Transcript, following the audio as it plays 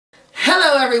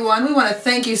Hello everyone, we want to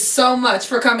thank you so much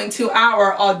for coming to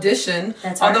our audition.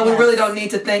 Although we really don't need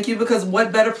to thank you, because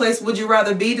what better place would you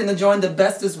rather be than to join the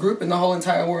bestest group in the whole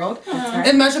entire world?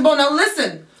 Immeasurable. Now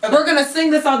listen, we're going to sing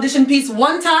this audition piece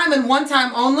one time and one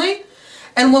time only.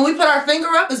 And when we put our finger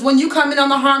up is when you come in on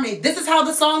the harmony. This is how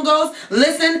the song goes.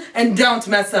 Listen and don't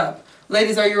mess up.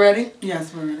 Ladies, are you ready?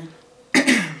 Yes, we're ready.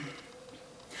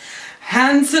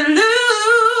 And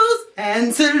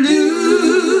to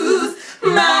lose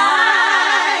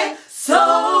my soul.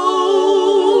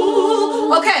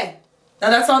 Okay, now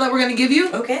that's all that we're going to give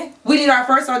you. Okay. We need our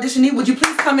first auditionee. Would you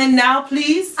please come in now,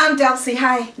 please? I'm Delsey.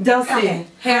 Hi. Delsey. Okay.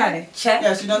 Hi. Check.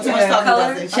 Yes, you don't too much talking,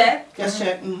 Color. Delsey. Check. Yes,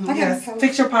 check. Okay. Yes.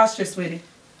 Fix your posture, sweetie.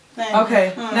 Thank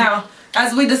Okay. Now,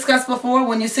 as we discussed before,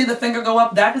 when you see the finger go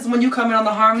up, that is when you come in on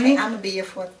the harmony. I'm gonna be your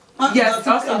fourth. Yes,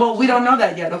 also, well, we don't know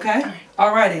that yet, okay?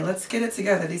 Alrighty, let's get it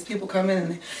together. These people come in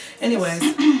and anyways.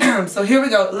 So here we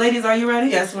go. Ladies, are you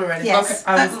ready? Yes, we're ready. Yes.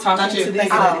 Okay, I was talking to these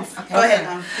ladies. Okay. Go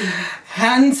ahead.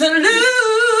 And to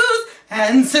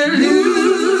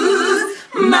lose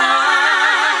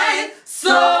my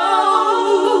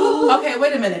soul. Okay,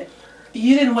 wait a minute.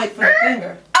 You didn't wait for the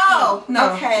finger. Oh,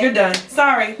 No, okay. you're done.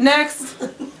 Sorry. Next.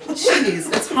 Jeez,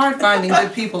 it's hard finding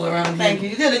good people around here. Thank you.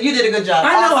 You did a good job.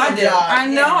 I know Awesome I did. job. I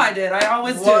know I did. I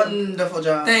always do. Wonderful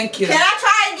job. Thank you. Can I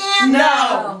try again?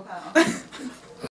 No. Oh.